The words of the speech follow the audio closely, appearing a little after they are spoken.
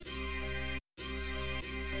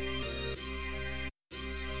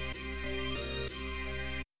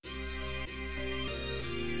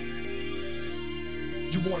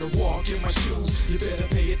You wanna walk in my shoes, you better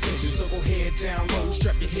pay attention. So go head down low,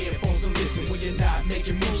 strap your headphones and listen. When you're not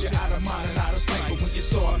making moves, you're out of mind and out of sight. But when you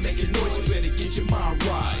start making noise, you better get your mind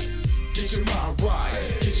right. Get your mind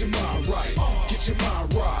right, get your mind right, get your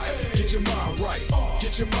mind right, get your mind right,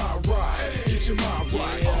 get your mind right, get your mind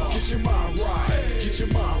right, get your mind right, get your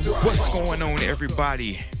mind right. What's going on,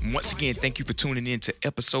 everybody? Once again, thank you for tuning in to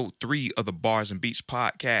episode 3 of the Bars and Beats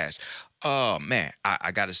podcast. Man,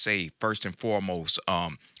 I gotta say, first and foremost, I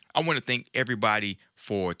want to thank everybody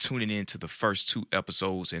for tuning in to the first 2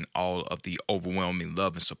 episodes and all of the overwhelming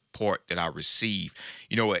love and support that I received.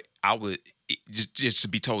 You know what? Just to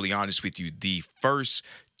be totally honest with you, the first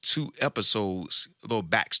 2 episodes, a little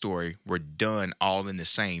backstory, were done all in the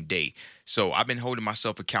same day. So I've been holding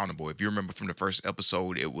myself accountable. If you remember from the first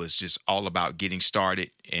episode, it was just all about getting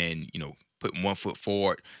started and, putting one foot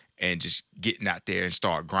forward and just getting out there and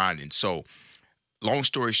start grinding. So long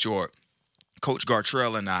story short, Coach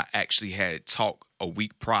Gartrell and I actually had talked a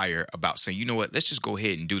week prior about saying, you know what, let's just go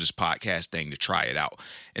ahead and do this podcast thing to try it out.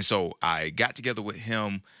 And so I got together with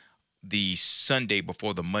him the Sunday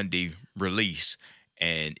before the Monday release,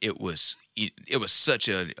 and it was such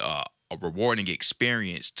a rewarding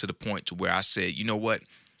experience to the point to where I said, you know what,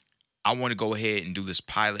 I want to go ahead and do this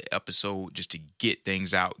pilot episode just to get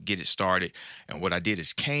things out, get it started. And what I did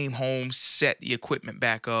is came home, set the equipment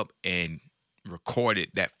back up, and recorded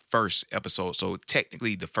that first episode. So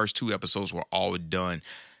technically the first 2 episodes were all done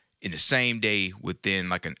in the same day within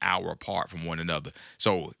like an hour apart from one another.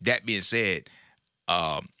 So that being said,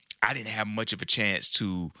 I didn't have much of a chance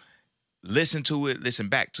to listen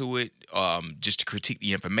back to it, just to critique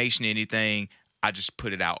the information, anything. I just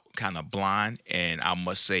put it out kind of blind. And I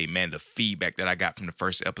must say, man, the feedback that I got from the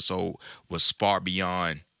first episode was far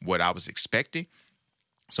beyond what I was expecting.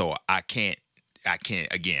 So I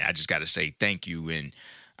just got to say thank you. And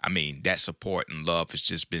I mean, that support and love has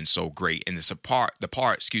just been so great. And the part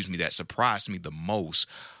that surprised me the most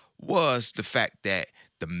was the fact that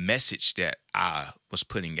the message that I was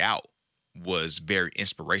putting out was very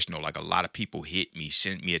inspirational. Like, a lot of people hit me,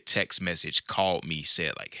 sent me a text message, called me,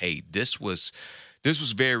 said like, hey, this was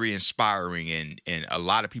very inspiring. And a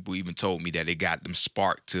lot of people even told me that it got them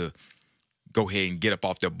sparked to go ahead and get up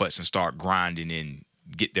off their butts and start grinding and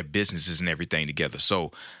get their businesses and everything together.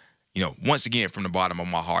 So, once again, from the bottom of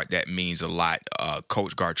my heart, that means a lot.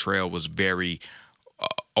 Coach Gartrell was very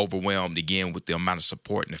overwhelmed again with the amount of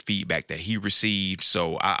support and the feedback that he received.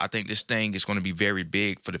 So I think this thing is going to be very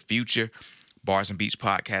big for the future. Bars and Beats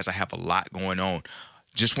podcast, I have a lot going on.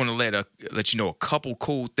 Just want to let you know a couple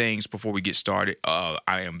cool things before we get started. I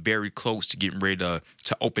am very close to getting ready to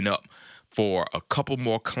open up for a couple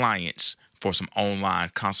more clients for some online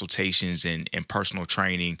consultations and personal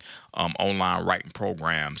training, online writing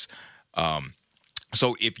programs.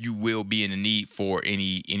 So if you will be in the need for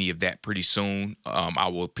any of that pretty soon, I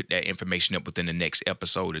will put that information up within the next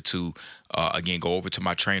episode or 2. Again, go over to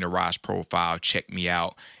my Trainer Rise profile, check me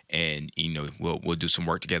out, and we'll do some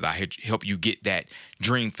work together. I help you get that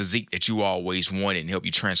dream physique that you always wanted, and help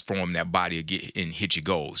you transform that body and hit your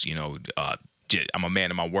goals. I'm a man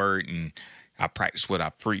of my word, and I practice what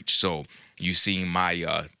I preach. So you see my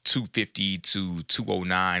 250 to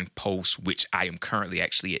 209 posts, which I am currently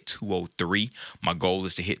actually at 203. My goal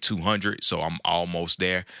is to hit 200, so I'm almost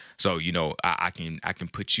there. So I can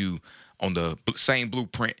put you on the same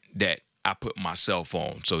blueprint that I put myself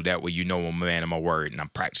on, so that way I'm a man of my word and I'm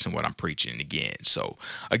practicing what I'm preaching again. So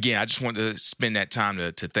again, I just wanted to spend that time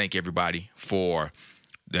to thank everybody for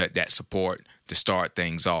that support to start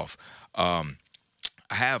things off. I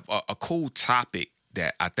have a cool topic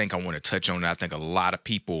that I think I want to touch on, and I think a lot of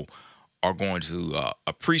people are going to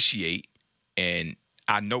appreciate, and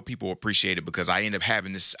I know people appreciate it because I end up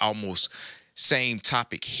having this almost same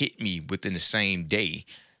topic hit me within the same day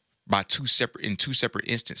by 2 separate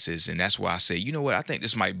instances, and that's why I say, you know what, I think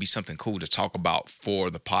this might be something cool to talk about for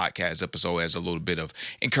the podcast episode as a little bit of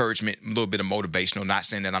encouragement, a little bit of motivational. Not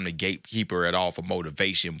saying that I'm the gatekeeper at all for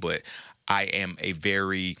motivation, but I am a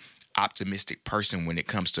very optimistic person when it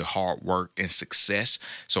comes to hard work and success.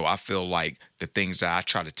 So I feel like the things that I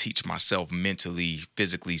try to teach myself mentally,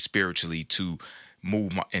 physically, spiritually to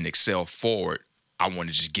move and excel forward, I want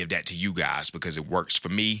to just give that to you guys because it works for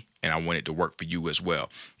me and I want it to work for you as well.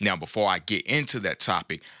 Now, before I get into that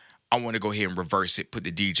topic, I want to go ahead and reverse it, put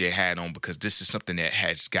the DJ hat on, because this is something that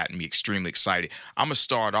has gotten me extremely excited. I'm going to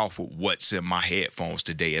start off with what's in my headphones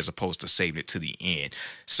today as opposed to saving it to the end.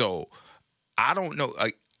 So I don't know.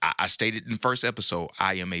 I stated in the first episode,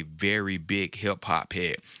 I am a very big hip hop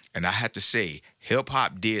head. And I have to say, hip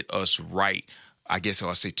hop did us right. I guess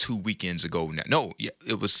I'll say 2 weekends ago now. No,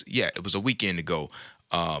 it was a weekend ago.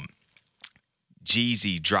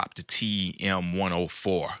 Jeezy dropped the TM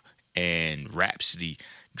 104 and Rapsody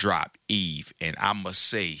dropped Eve. And I must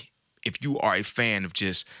say, if you are a fan of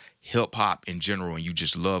just hip hop in general and you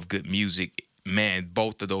just love good music, man,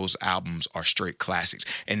 both of those albums are straight classics.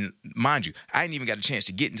 And mind you, I ain't even got a chance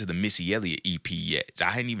to get into the Missy Elliott EP yet.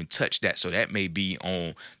 I hadn't even touched that. So that may be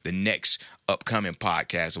on the next upcoming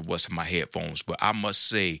podcast of What's in My Headphones. But I must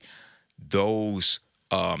say, those,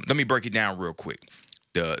 let me break it down real quick.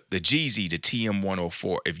 The Jeezy, the TM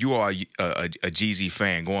 104, if you are a Jeezy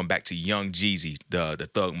fan, going back to Young Jeezy, the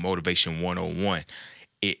Thug Motivation 101,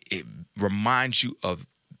 it reminds you of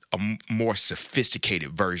a more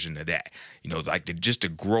sophisticated version of that. You know, like just the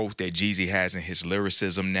growth that Jeezy has in his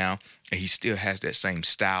lyricism now. And he still has that same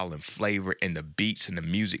style and flavor, and the beats and the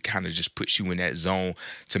music kind of just puts you in that zone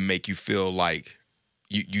to make you feel like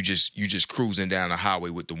you just cruising down the highway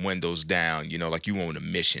with the windows down, you know, like you on a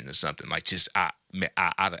mission or something. Like just I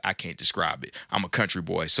can't describe it. I'm a country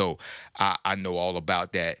boy, so I know all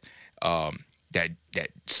about that that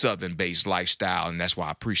southern based lifestyle, and that's why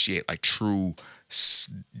I appreciate like true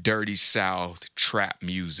dirty South trap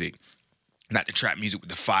music. Not the trap music with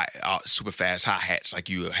the super fast hi-hats like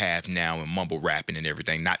you have now and mumble rapping and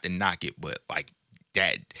everything. Not to knock it, but like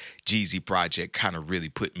that Jeezy project kind of really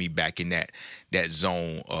put me back in that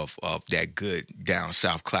zone of that good down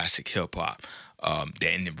south classic hip hop.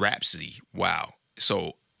 Then Rapsody, wow.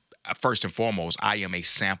 So first and foremost, I am a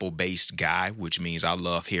sample-based guy, which means I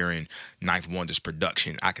love hearing Ninth Wonder's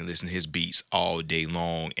production. I can listen to his beats all day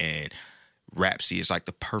long, and Rapsody is like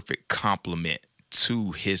the perfect complement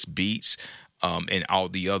to his beats and all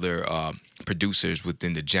the other producers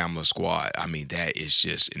within the Jamla squad. I mean, that is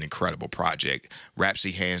just an incredible project.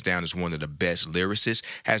 Rapsody, hands down, is one of the best lyricists.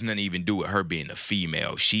 Has nothing to even do with her being a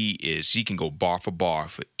female. She can go bar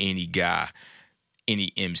for any guy,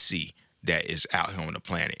 any MC that is out here on the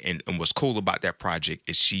planet. And what's cool about that project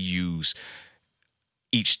is she used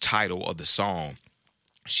each title of the song.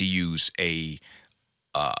 She used a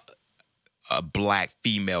black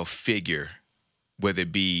female figure, whether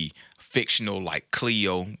it be fictional like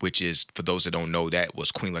Cleo, which is, for those that don't know, that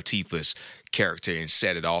was Queen Latifah's character in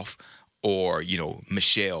Set It Off, or, you know,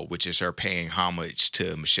 Michelle, which is her paying homage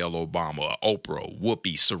to Michelle Obama, Oprah,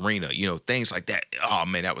 Whoopi, Serena, you know, things like that. Oh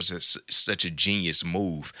man, that was such a genius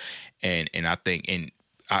move. And I think, and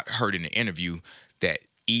I heard in the interview that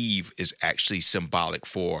Eve is actually symbolic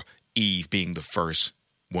for Eve being the first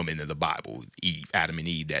woman in the Bible, Eve, Adam and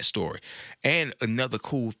Eve, that story. And another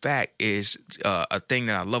cool fact is a thing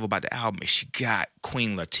that I love about the album is she got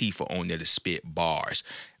Queen Latifah on there to spit bars.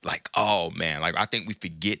 Like, oh man, like I think we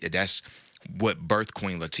forget that that's what birthed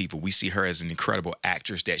Queen Latifah. We see her as an incredible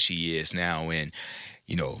actress that she is now, and,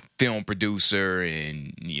 you know, film producer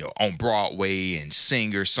and, you know, on Broadway, and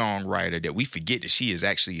singer, songwriter, that we forget that she is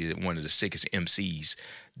actually one of the sickest MCs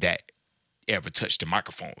that ever touched the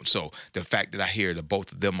microphone. So the fact that I hear the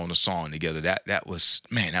both of them on the song together, that was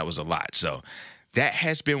a lot. So that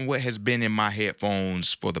has been what has been in my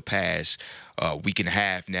headphones for the past week and a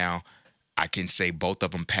half now. I can say both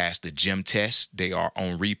of them passed the gym test. They are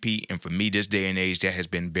on repeat. And for me, this day and age, that has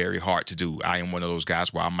been very hard to do. I am one of those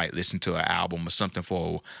guys where I might listen to an album or something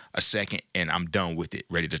for a second and I'm done with it,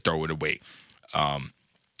 ready to throw it away.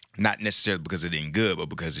 Not necessarily because it ain't good, but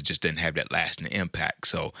because it just didn't have that lasting impact.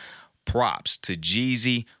 So props to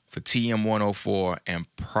Jeezy for TM 104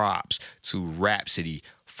 and props to Rapsody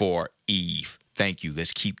for Eve. Thank you.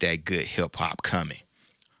 Let's keep that good hip hop coming.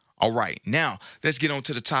 All right, now let's get on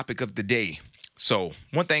to the topic of the day. So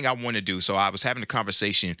one thing I want to do, so I was having a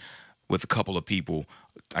conversation with a couple of people,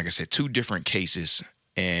 like I said, 2 different cases,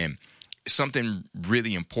 and something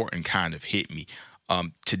really important kind of hit me.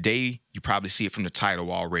 Today, you probably see it from the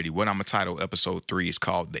title already. What I'm going to title episode 3 is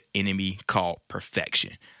called The Enemy Called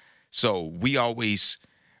Perfection. So we always,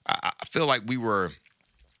 I feel like we were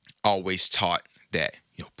always taught that,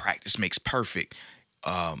 you know, practice makes perfect.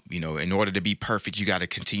 You know, in order to be perfect, you got to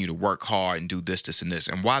continue to work hard and do this, this, and this.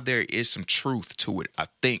 And while there is some truth to it, I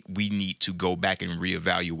think we need to go back and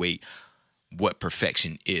reevaluate what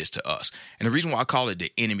perfection is to us. And the reason why I call it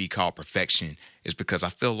the enemy called perfection is because I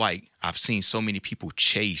feel like I've seen so many people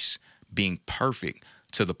chase being perfect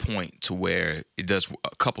to the point to where it does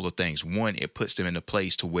a couple of things. One, it puts them in a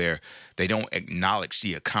place to where they don't acknowledge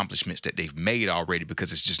the accomplishments that they've made already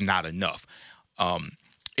because it's just not enough.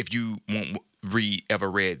 If you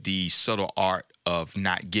ever read The Subtle Art of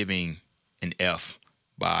Not Giving an F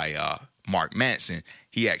by Mark Manson,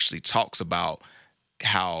 he actually talks about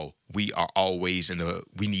how we are always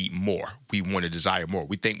we need more. We want to desire more.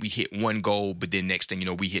 We think we hit one goal, but then next thing you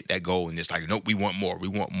know, we hit that goal and it's like, nope, we want more. We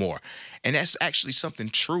want more. And that's actually something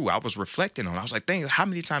true. I was reflecting on. I was like, think, how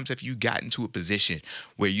many times have you gotten to a position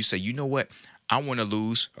where you say, you know what? I want to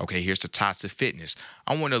lose. Okay, here's the tots of fitness.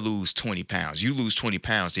 I want to lose 20 pounds. You lose 20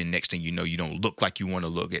 pounds, then next thing you know, you don't look like you want to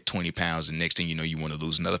look at 20 pounds. And next thing you know, you want to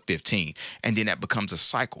lose another 15. And then that becomes a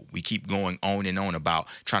cycle. We keep going on and on about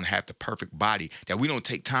trying to have the perfect body that we don't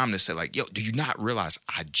take time to say like, yo, do you not realize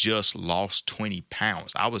I just lost 20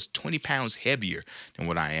 pounds? I was 20 pounds heavier than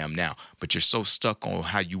what I am now. But you're so stuck on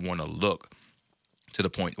how you want to look to the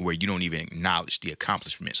point where you don't even acknowledge the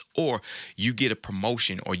accomplishments, or you get a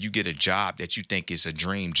promotion or you get a job that you think is a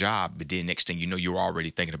dream job, but then next thing you know, you're already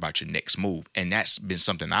thinking about your next move. And that's been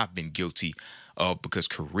something I've been guilty of, because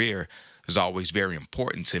career is always very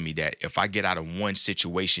important to me, that if I get out of one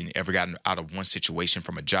situation, ever gotten out of one situation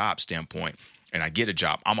from a job standpoint, and I get a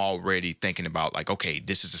job, I'm already thinking about like, okay,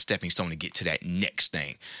 this is a stepping stone to get to that next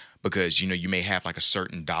thing. Because, you know, you may have like a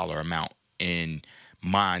certain dollar amount in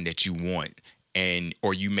mind that you want,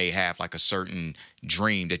 or you may have like a certain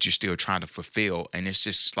dream that you're still trying to fulfill. And it's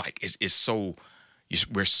just like,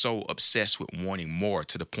 we're so obsessed with wanting more,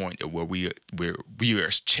 to the point that where we are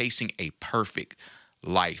chasing a perfect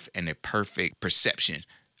life and a perfect perception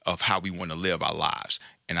of how we want to live our lives.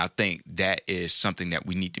 And I think that is something that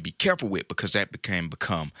we need to be careful with, because that can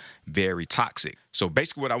become very toxic. So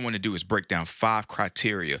basically what I want to do is break down 5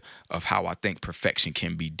 criteria of how I think perfection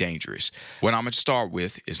can be dangerous. What I'm going to start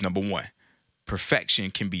with is number 1.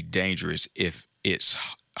 Perfection can be dangerous if it's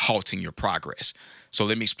halting your progress. So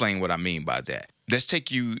let me explain what I mean by that. Let's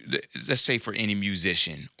say for any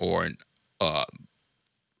musician or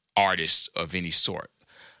artist of any sort.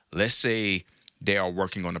 Let's say they are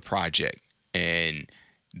working on a project and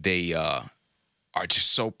they are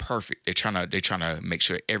just so perfect. They're trying to make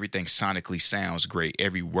sure everything sonically sounds great.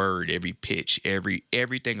 Every word, every pitch,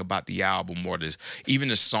 everything about the album, or even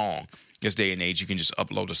the song. This day and age, you can just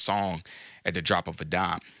upload a song at the drop of a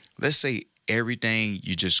dime. Let's say everything,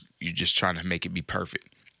 you're just trying to make it be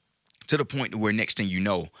perfect, to the point where next thing you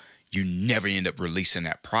know, you never end up releasing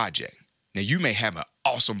that project. Now, you may have an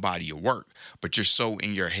awesome body of work, but you're so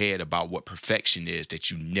in your head about what perfection is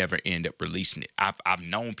that you never end up releasing it. I've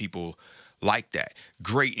known people like that.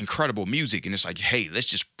 Great, incredible music, and it's like, hey,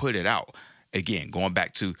 let's just put it out. Again, going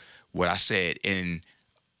back to what I said in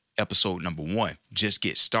episode number 1, just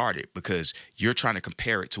get started, because you're trying to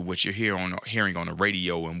compare it to what you're hearing on the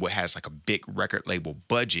radio and what has like a big record label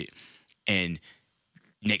budget. And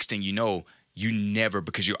next thing you know, you never,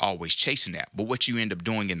 because you're always chasing that. But what you end up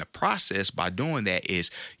doing in the process by doing that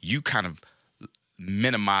is you kind of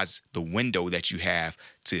minimize the window that you have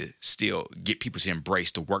to still get people to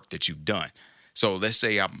embrace the work that you've done. So let's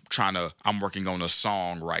say I'm working on a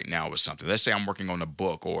song right now or something. Let's say I'm working on a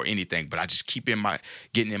book or anything, but I just keep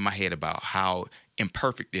getting in my head about how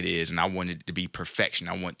imperfect it is, and I want it to be perfection.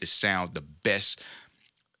 I want this sound the best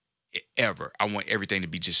ever. I want everything to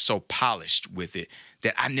be just so polished with it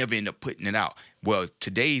that I never end up putting it out. Well,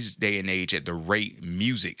 today's day and age, at the rate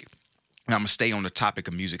music, and I'm going to stay on the topic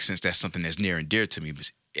of music since that's something that's near and dear to me,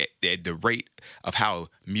 but at the rate of how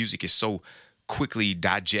music is so quickly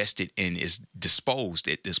digested and is disposed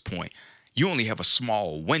at this point, you only have a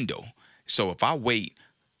small window. So if I wait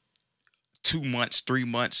 2 months, 3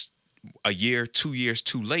 months, a year, 2 years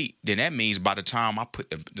too late, then that means by the time I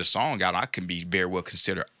put the song out, I can be very well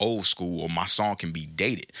considered old school, or my song can be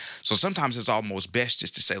dated. So sometimes it's almost best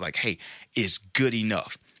just to say like, hey, it's good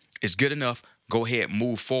enough. It's good enough. Go ahead,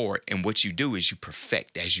 move forward. And what you do is you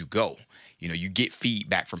perfect as you go. You know, you get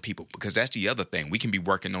feedback from people, because that's the other thing. We can be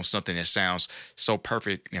working on something that sounds so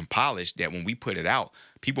perfect and polished that when we put it out,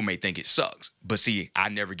 people may think it sucks. But see, I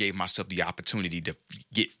never gave myself the opportunity to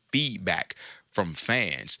get feedback from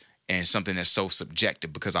fans, and something that's so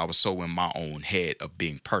subjective, because I was so in my own head of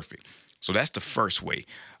being perfect. So that's the first way.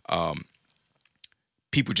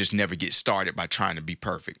 People just never get started by trying to be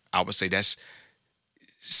perfect. I would say that's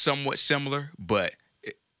somewhat similar, but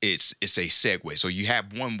it's a segue. So you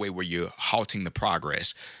have one way where you're halting the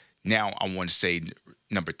progress. Now I want to say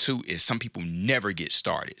number 2 is some people never get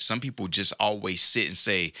started. Some people just always sit and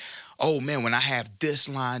say, oh man, when I have this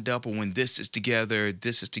lined up, or when this is together,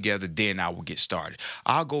 then I will get started.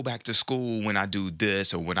 I'll go back to school when I do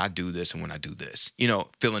this, or when I do this, and when I do this. You know,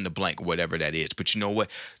 fill in the blank, whatever that is. But you know what?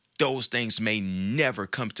 Those things may never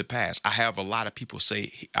come to pass. I have a lot of people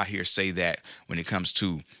say that when it comes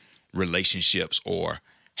to relationships or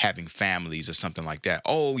having families or something like that.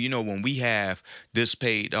 Oh, when we have this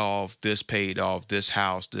paid off, this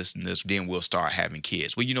house, this and this, then we'll start having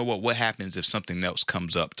kids. Well, you know what? What happens if something else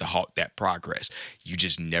comes up to halt that progress? You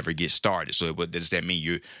just never get started. So what does that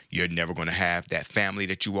mean? You're never going to have that family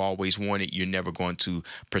that you always wanted. You're never going to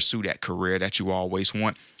pursue that career that you always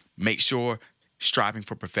want. Make sure striving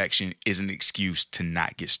for perfection is an excuse to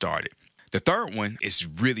not get started. The third one is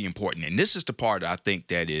really important, and this is the part I think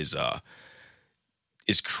that is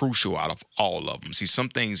crucial out of all of them. See, some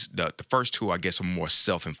things, the first two, I guess, are more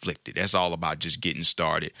self-inflicted. That's all about just getting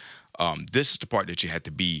started. This is the part that you have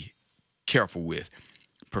to be careful with.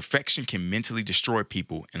 Perfection can mentally destroy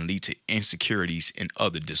people and lead to insecurities and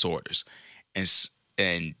other disorders.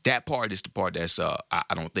 And that part is the part that's I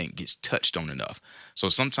don't think gets touched on enough. So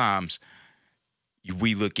sometimes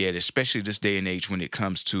we look at, especially this day and age when it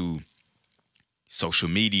comes to social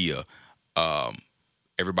media,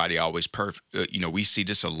 everybody always perfect. We see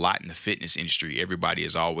this a lot in the fitness industry. Everybody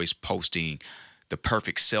is always posting the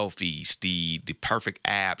perfect selfies, the perfect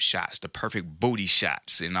ab shots, the perfect booty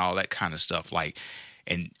shots, and all that kind of stuff.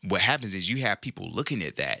 And what happens is you have people looking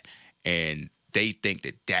at that, and they think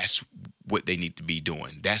that that's what they need to be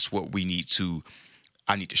doing. That's what I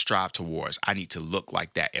need to strive towards. I need to look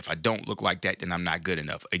like that. If I don't look like that, then I'm not good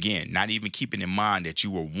enough. Again, not even keeping in mind that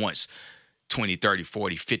you were once 20, 30,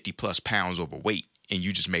 40, 50 plus pounds overweight, and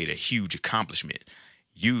you just made a huge accomplishment.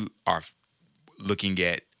 You are looking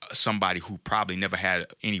at somebody who probably never had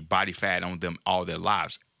any body fat on them all their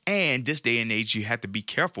lives. And this day and age, you have to be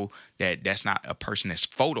careful that that's not a person that's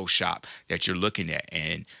Photoshop that you're looking at.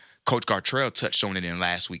 And Coach Gartrell touched on it in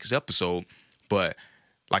last week's episode, but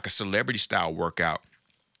like a celebrity style workout,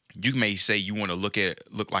 you may say you want to look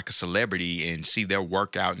like a celebrity and see their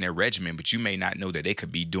workout and their regimen, but you may not know that they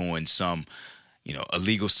could be doing some,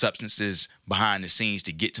 illegal substances behind the scenes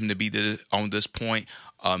to get them to be on this point.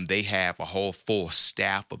 They have a whole full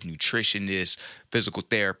staff of nutritionists, physical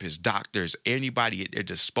therapists, doctors, anybody at their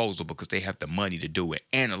disposal because they have the money to do it.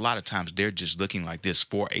 And a lot of times they're just looking like this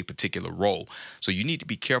for a particular role. So you need to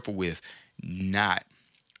be careful with not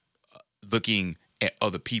looking at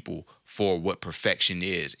other people for what perfection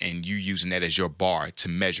is and you using that as your bar to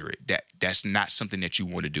measure it. That's not something that you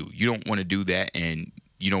want to do. You don't want to do that, and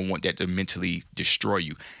you don't want that to mentally destroy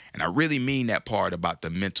you. And I really mean that part about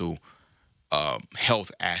the mental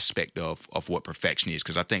health aspect of what perfection is,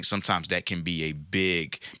 because I think sometimes that can be a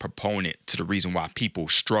big proponent to the reason why people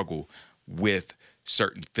struggle with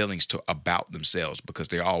certain feelings about themselves, because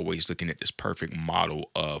they're always looking at this perfect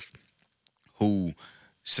model of who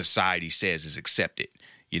society says is accepted.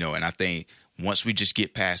 And I think once we just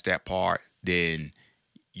get past that part, then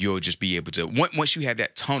you'll just be able to, once you have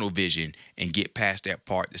that tunnel vision and get past that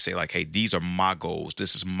part to say like, hey, these are my goals,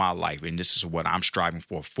 this is my life, and this is what I'm striving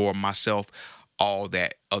for myself, all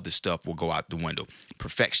that other stuff will go out the window.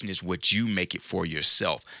 Perfection is what you make it for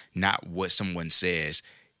yourself, not what someone says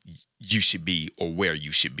you should be or where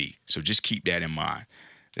you should be. So just keep that in mind.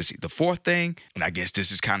 Let's see. The fourth thing, and I guess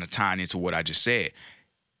this is kind of tying into what I just said,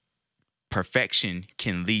 perfection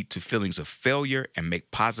can lead to feelings of failure and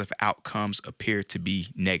make positive outcomes appear to be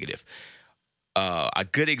negative. A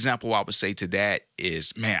good example I would say to that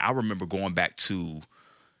is, I remember going back to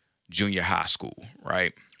junior high school,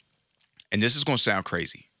 right? And this is going to sound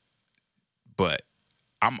crazy, but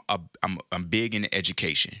I'm big into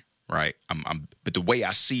education, right? But the way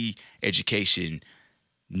I see education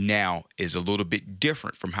now is a little bit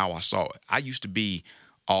different from how I saw it. I used to be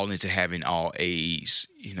all into having all A's,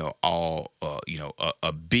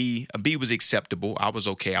 a B. A B was acceptable. I was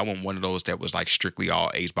okay. I wasn't one of those that was like strictly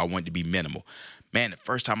all A's, but I wanted to be minimal. Man, the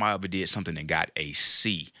first time I ever did something and got a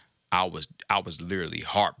C, I was literally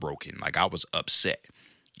heartbroken. Like I was upset,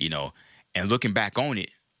 and looking back on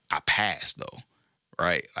it, I passed though,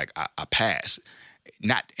 right? Like I passed.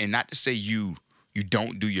 Not to say you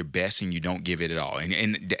don't do your best and you don't give it at all.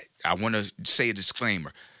 And I want to say a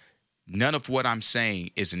disclaimer. None of what I'm saying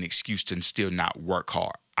is an excuse to still not work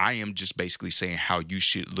hard. I am just basically saying how you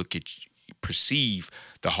should perceive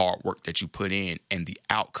the hard work that you put in and the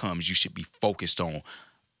outcomes you should be focused on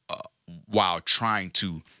while trying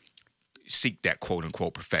to seek that quote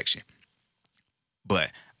unquote perfection.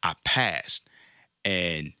 But I passed.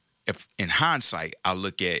 And if in hindsight, I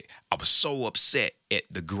was so upset at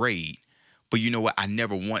the grade, but you know what? I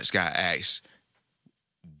never once got asked,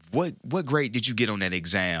 what grade did you get on that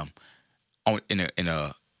exam? In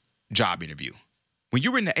a job interview, when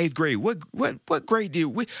you were in the 8th grade, what grade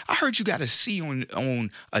I heard you got a C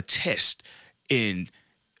on a test in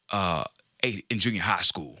junior high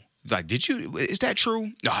school. Like, is that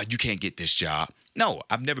true? No, you can't get this job. No,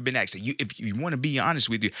 I've never been asked. If you want to be honest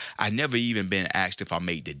with you, I've never even been asked if I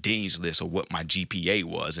made the dean's list or what my GPA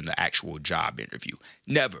was in the actual job interview.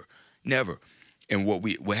 Never. And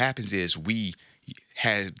what happens is we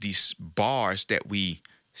have these bars that we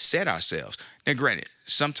set ourselves. Now, granted,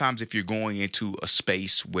 sometimes if you're going into a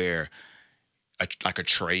space where like a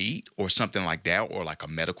trade or something like that, or like a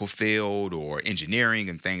medical field or engineering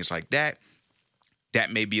and things like that,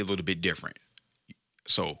 that may be a little bit different.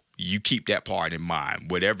 So you keep that part in mind,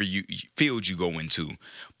 whatever field you go into,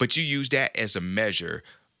 but you use that as a measure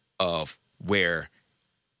of where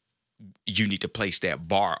you need to place that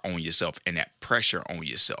bar on yourself and that pressure on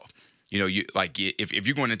yourself. You know, if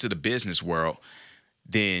you're going into the business world,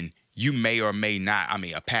 then you may or may not,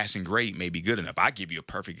 a passing grade may be good enough. I give you a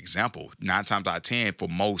perfect example. 9 times out of 10 for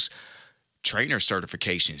most trainer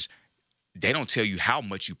certifications, they don't tell you how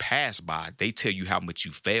much you pass by. They tell you how much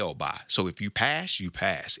you fail by. So if you pass, you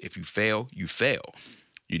pass. If you fail, you fail.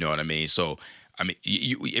 You know what I mean? So,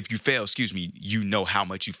 if you fail, you know how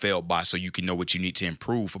much you failed by, so you can know what you need to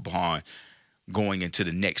improve upon going into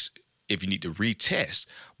the next, if you need to retest.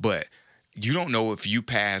 But you don't know if you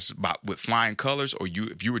pass with flying colors or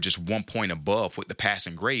if you were just 1 point above what the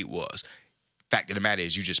passing grade was. Fact of the matter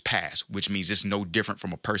is you just passed, which means it's no different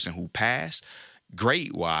from a person who passed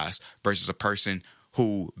grade-wise versus a person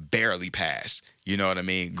who barely passed, you know what I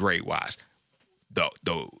mean, grade-wise.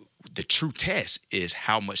 The true test is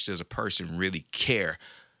how much does a person really care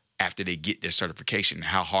after they get their certification and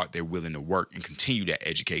how hard they're willing to work and continue that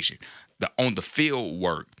education. The on-the-field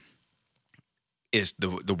work is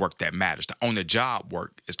the work that matters. The on-the-job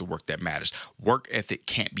work is the work that matters. Work ethic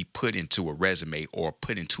can't be put into a resume or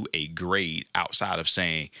put into a grade outside of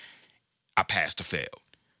saying, I passed or failed.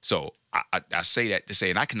 So I say that to say,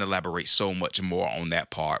 and I can elaborate so much more on that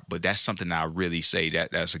part, but that's something I really say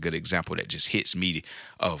that's a good example that just hits me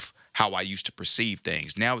of how I used to perceive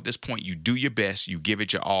things. Now at this point, you do your best, you give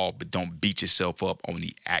it your all, but don't beat yourself up on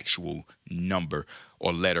the actual number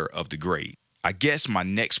or letter of the grade. I guess my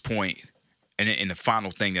next point, and the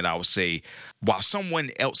final thing that I would say, while someone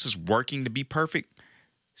else is working to be perfect,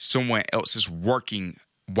 someone else is working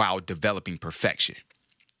while developing perfection.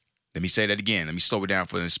 Let me say that again. Let me slow it down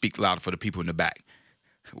and speak louder for the people in the back.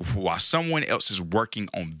 While someone else is working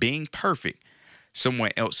on being perfect,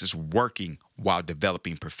 someone else is working while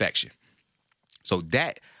developing perfection. So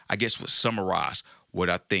that, I guess, would summarize what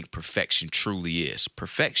I think perfection truly is.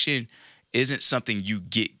 Perfection isn't something you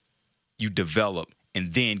develop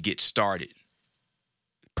and then get started.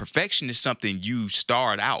 Perfection is something you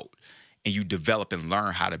start out and you develop and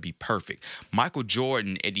learn how to be perfect. Michael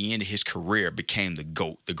Jordan, at the end of his career, became the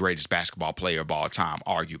GOAT, the greatest basketball player of all time,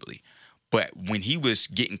 arguably. But when he was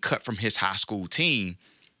getting cut from his high school team,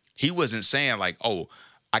 he wasn't saying like, oh,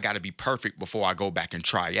 I got to be perfect before I go back and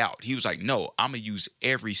try out. He was like, no, I'm going to use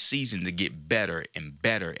every season to get better and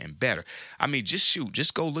better and better.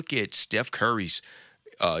 Just go look at Steph Curry's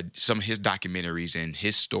some of his documentaries and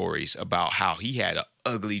his stories about how he had an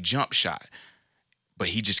ugly jump shot, but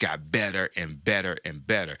he just got better and better and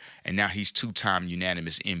better. And now he's 2-time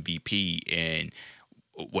unanimous MVP and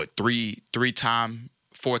three-time,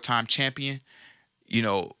 4-time champion. You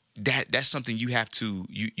know, that's something you have to,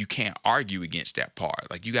 you can't argue against that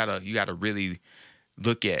part. Like you gotta really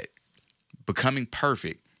look at becoming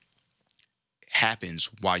perfect happens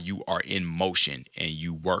while you are in motion and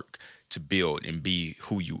you work to build and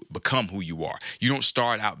become who you are. You don't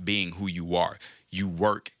start out being who you are. You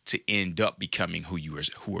work to end up becoming who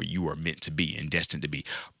you are meant to be and destined to be.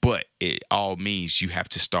 But it all means you have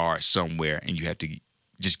to start somewhere and you have to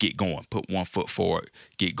just get going. Put one foot forward,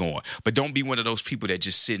 get going. But don't be one of those people that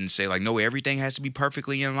just sit and say like, no, everything has to be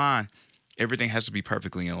perfectly in line. Everything has to be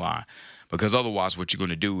perfectly in line. Because otherwise what you're going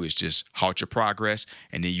to do is just halt your progress,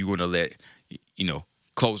 and then you're going to let,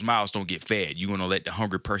 closed mouths don't get fed. You're going to let the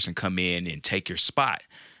hungry person come in and take your spot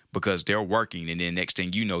because they're working. And then next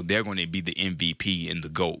thing you know, they're going to be the MVP and the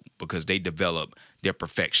GOAT because they develop their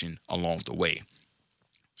perfection along the way.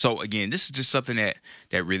 So again, this is just something that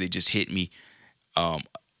really just hit me.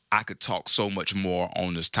 I could talk so much more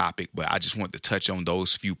on this topic, but I just want to touch on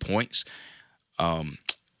those few points.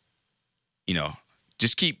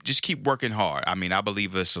 Just keep working hard. I mean, I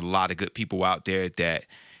believe there's a lot of good people out there that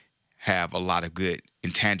have a lot of good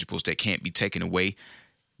intangibles that can't be taken away.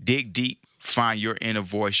 Dig deep, find your inner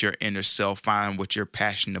voice, your inner self, find what you're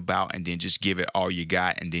passionate about, and then just give it all you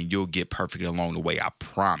got, and then you'll get perfect along the way. I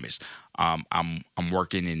promise. I'm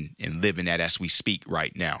working and living that as we speak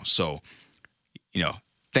right now. So,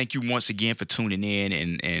 thank you once again for tuning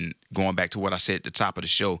in and going back to what I said at the top of the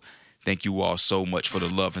show. Thank you all so much for the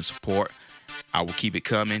love and support. I will keep it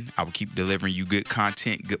coming. I will keep delivering you good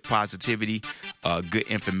content, good positivity, good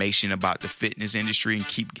information about the fitness industry, and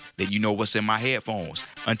keep that you know what's in my headphones.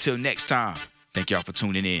 Until next time, thank y'all for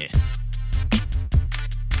tuning in.